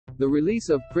The release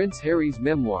of Prince Harry's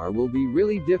memoir will be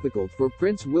really difficult for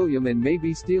Prince William and may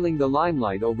be stealing the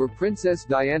limelight over Princess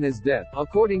Diana's death,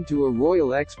 according to a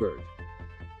royal expert.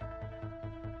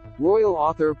 Royal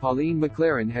author Pauline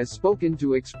Maclaran has spoken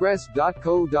to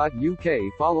Express.co.uk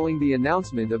following the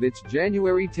announcement of its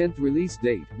January 10 release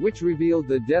date, which revealed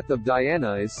the death of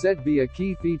Diana is set to be a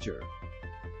key feature.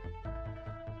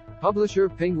 Publisher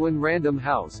Penguin Random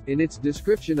House, in its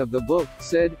description of the book,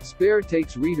 said, "Spare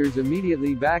takes readers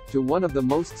immediately back to one of the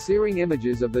most searing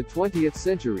images of the 20th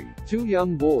century, two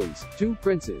young boys, two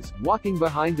princes, walking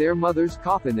behind their mother's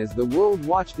coffin as the world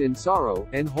watched in sorrow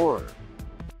and horror."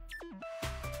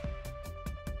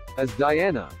 As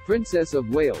Diana, Princess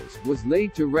of Wales, was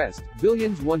laid to rest,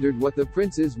 billions wondered what the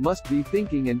princes must be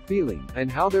thinking and feeling,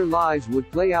 and how their lives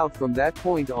would play out from that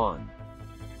point on.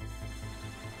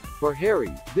 For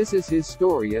Harry, this is his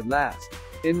story at last.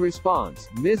 In response,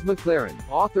 Ms. Maclaran,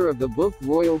 author of the book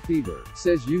Royal Fever,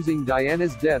 says using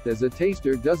Diana's death as a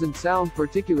taster doesn't sound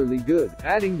particularly good,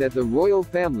 adding that the royal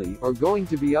family are going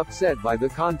to be upset by the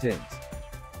contents.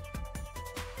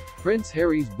 Prince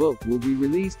Harry's book will be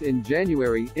released in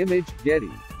January, Image,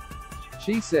 Getty.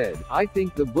 She said, "I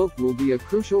think the book will be a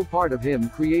crucial part of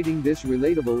him creating this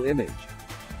relatable image.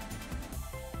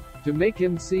 To make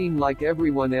him seem like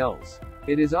everyone else.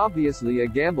 It is obviously a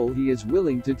gamble he is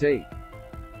willing to take.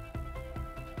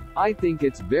 I think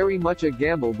it's very much a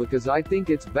gamble because I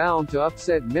think it's bound to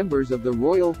upset members of the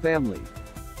royal family.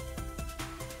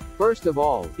 First of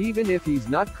all, even if he's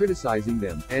not criticizing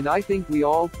them, and I think we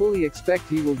all fully expect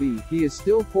he will be, he is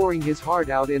still pouring his heart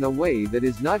out in a way that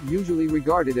is not usually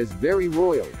regarded as very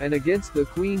royal, and against the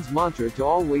Queen's mantra to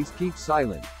always keep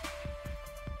silent.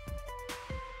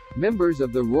 Members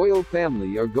of the royal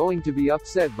family are going to be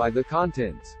upset by the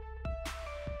contents.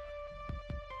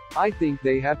 I think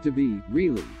they have to be,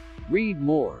 really. Read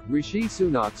more. Rishi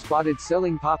Sunak spotted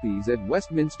selling poppies at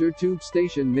Westminster Tube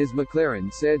Station. Ms.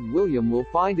 Maclaran said William will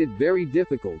find it very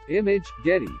difficult. Image,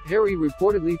 Getty. Harry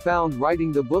reportedly found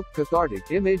writing the book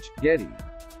cathartic. Image, Getty.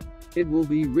 It will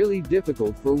be really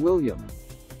difficult for William.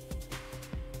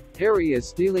 Harry is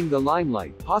stealing the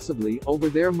limelight, possibly, over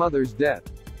their mother's death.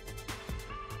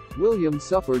 William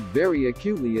suffered very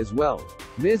acutely as well.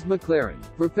 Ms. Maclaran,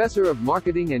 professor of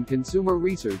marketing and consumer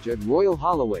research at Royal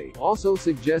Holloway, also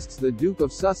suggests the Duke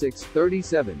of Sussex,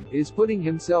 37, is putting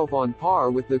himself on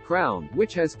par with the Crown,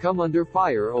 which has come under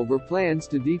fire over plans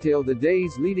to detail the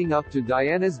days leading up to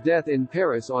Diana's death in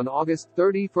Paris on August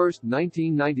 31,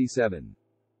 1997.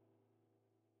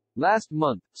 Last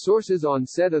month, sources on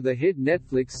set of the hit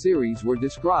Netflix series were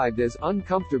described as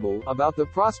uncomfortable about the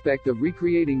prospect of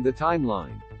recreating the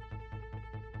timeline.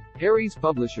 Harry's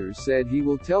publishers said he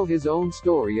will tell his own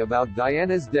story about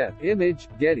Diana's death. Image,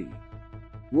 Getty.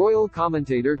 Royal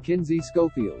commentator Kinsey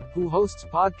Schofield, who hosts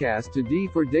podcast To D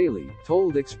for Daily,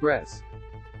 told Express.co.uk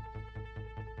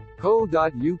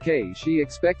she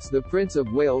expects the Prince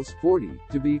of Wales, 40,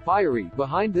 to be fiery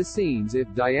behind the scenes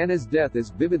if Diana's death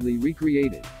is vividly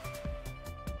recreated.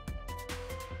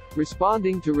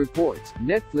 Responding to reports,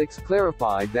 Netflix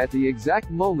clarified that the exact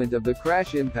moment of the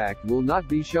crash impact will not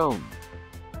be shown.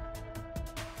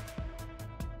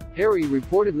 Harry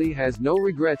reportedly has no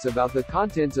regrets about the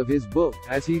contents of his book,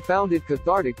 as he found it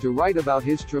cathartic to write about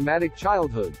his traumatic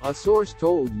childhood, a source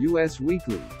told Us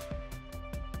Weekly.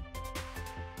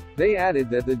 They added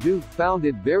that the Duke found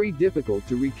it very difficult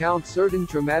to recount certain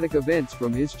traumatic events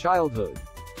from his childhood.